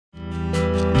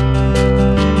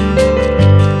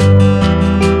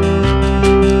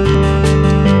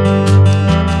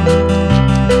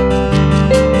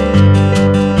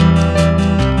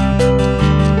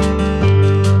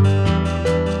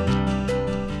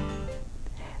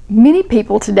Many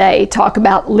people today talk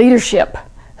about leadership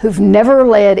who've never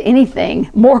led anything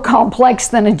more complex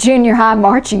than a junior high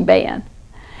marching band.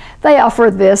 They offer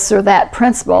this or that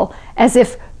principle as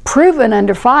if proven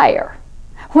under fire,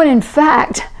 when in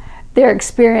fact their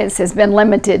experience has been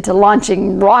limited to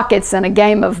launching rockets in a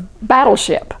game of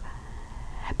Battleship.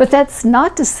 But that's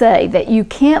not to say that you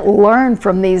can't learn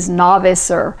from these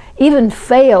novice or even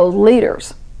failed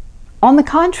leaders. On the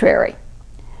contrary,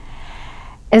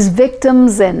 as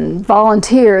victims and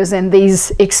volunteers in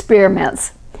these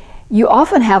experiments, you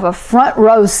often have a front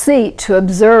row seat to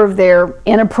observe their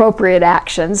inappropriate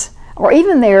actions or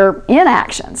even their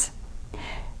inactions.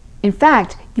 In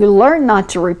fact, you learn not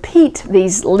to repeat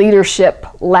these leadership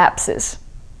lapses.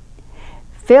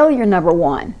 Failure number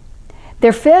one,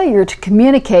 their failure to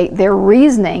communicate their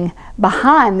reasoning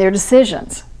behind their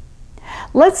decisions.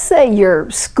 Let's say your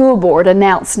school board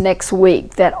announced next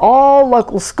week that all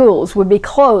local schools would be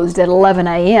closed at 11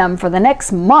 a.m. for the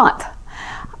next month.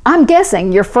 I'm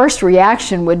guessing your first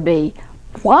reaction would be,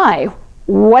 why?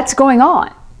 What's going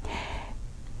on?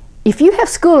 If you have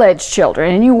school-age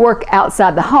children and you work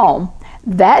outside the home,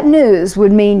 that news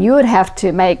would mean you would have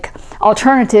to make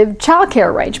alternative childcare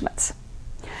arrangements.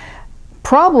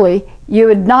 Probably you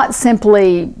would not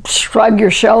simply shrug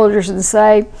your shoulders and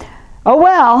say, oh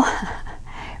well.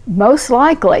 Most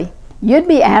likely you'd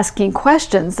be asking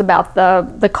questions about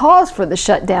the cause for the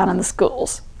shutdown in the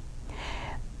schools.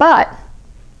 But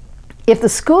if the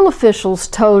school officials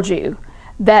told you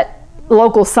that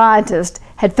local scientists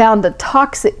had found a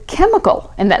toxic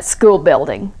chemical in that school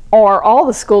building, or all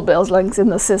the school buildings in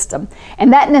the system,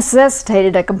 and that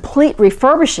necessitated a complete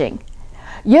refurbishing,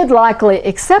 you'd likely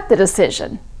accept the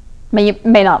decision. You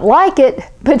may not like it,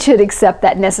 but you'd accept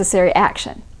that necessary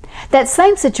action. That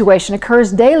same situation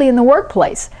occurs daily in the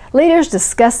workplace. Leaders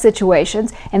discuss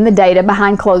situations and the data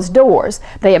behind closed doors.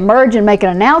 They emerge and make an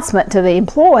announcement to the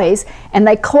employees, and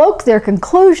they cloak their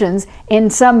conclusions in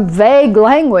some vague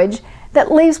language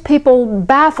that leaves people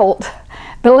baffled,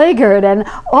 beleaguered, and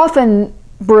often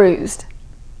bruised.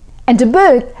 And to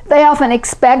boot, they often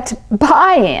expect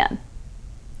buy-in.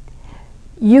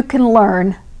 You can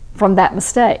learn from that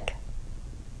mistake.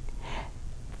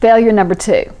 Failure number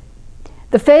two,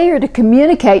 the failure to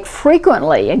communicate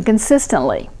frequently and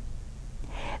consistently.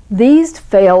 These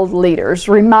failed leaders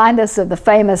remind us of the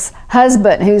famous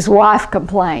husband whose wife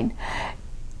complained,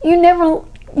 you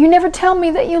never tell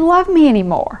me that you love me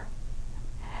anymore.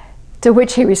 To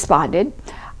which he responded,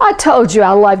 I told you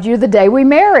I loved you the day we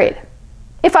married.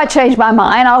 If I change my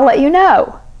mind, I'll let you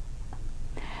know.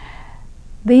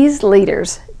 These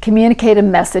leaders communicate a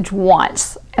message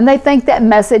once, and they think that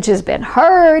message has been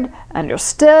heard,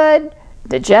 understood,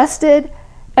 digested,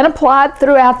 and applied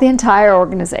throughout the entire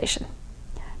organization.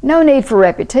 No need for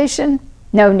repetition,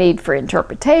 no need for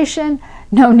interpretation,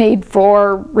 no need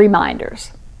for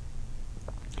reminders.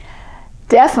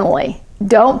 Definitely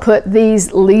don't put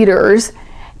these leaders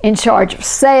in charge of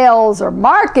sales or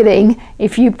marketing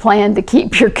if you plan to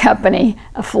keep your company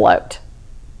afloat.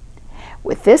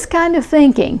 With this kind of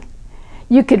thinking,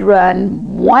 you could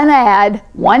run one ad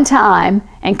one time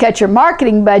and cut your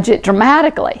marketing budget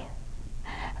dramatically.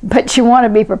 But you want to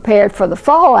be prepared for the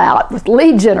fallout with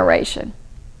lead generation.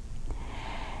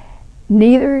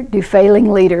 Neither do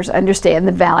failing leaders understand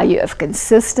the value of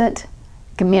consistent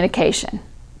communication,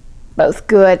 both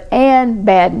good and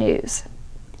bad news.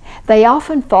 They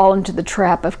often fall into the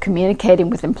trap of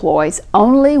communicating with employees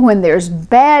only when there's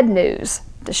bad news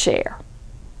to share.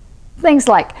 Things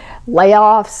like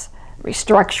layoffs,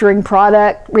 restructuring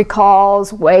product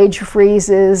recalls, wage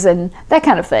freezes, and that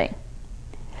kind of thing.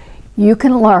 You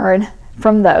can learn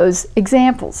from those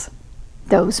examples,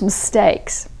 those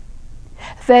mistakes.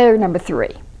 Failure number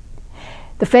three,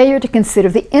 the failure to consider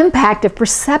the impact of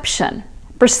perception.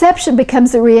 Perception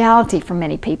becomes a reality for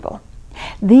many people.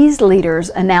 These leaders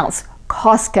announce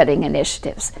cost-cutting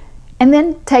initiatives and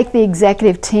then take the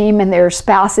executive team and their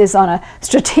spouses on a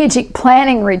strategic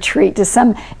planning retreat to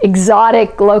some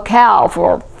exotic locale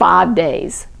for 5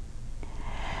 days.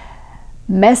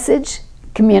 Message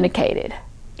communicated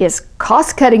is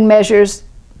cost-cutting measures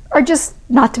are just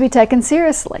not to be taken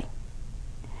seriously.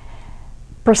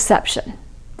 Perception.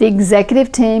 The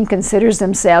executive team considers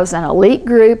themselves an elite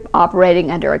group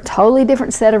operating under a totally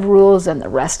different set of rules than the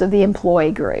rest of the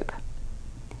employee group.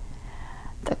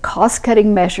 The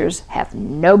cost-cutting measures have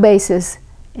no basis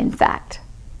in fact.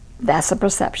 That's a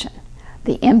perception.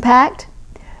 The impact?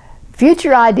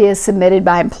 Future ideas submitted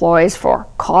by employees for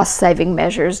cost-saving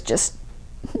measures just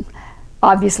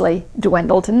obviously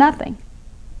dwindle to nothing.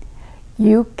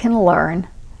 You can learn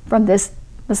from this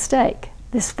mistake,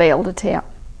 this failed attempt.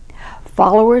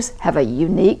 Followers have a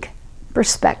unique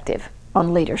perspective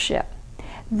on leadership.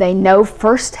 They know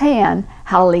firsthand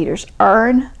how leaders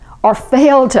earn or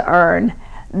fail to earn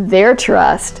their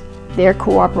trust, their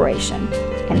cooperation,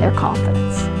 and their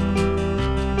confidence.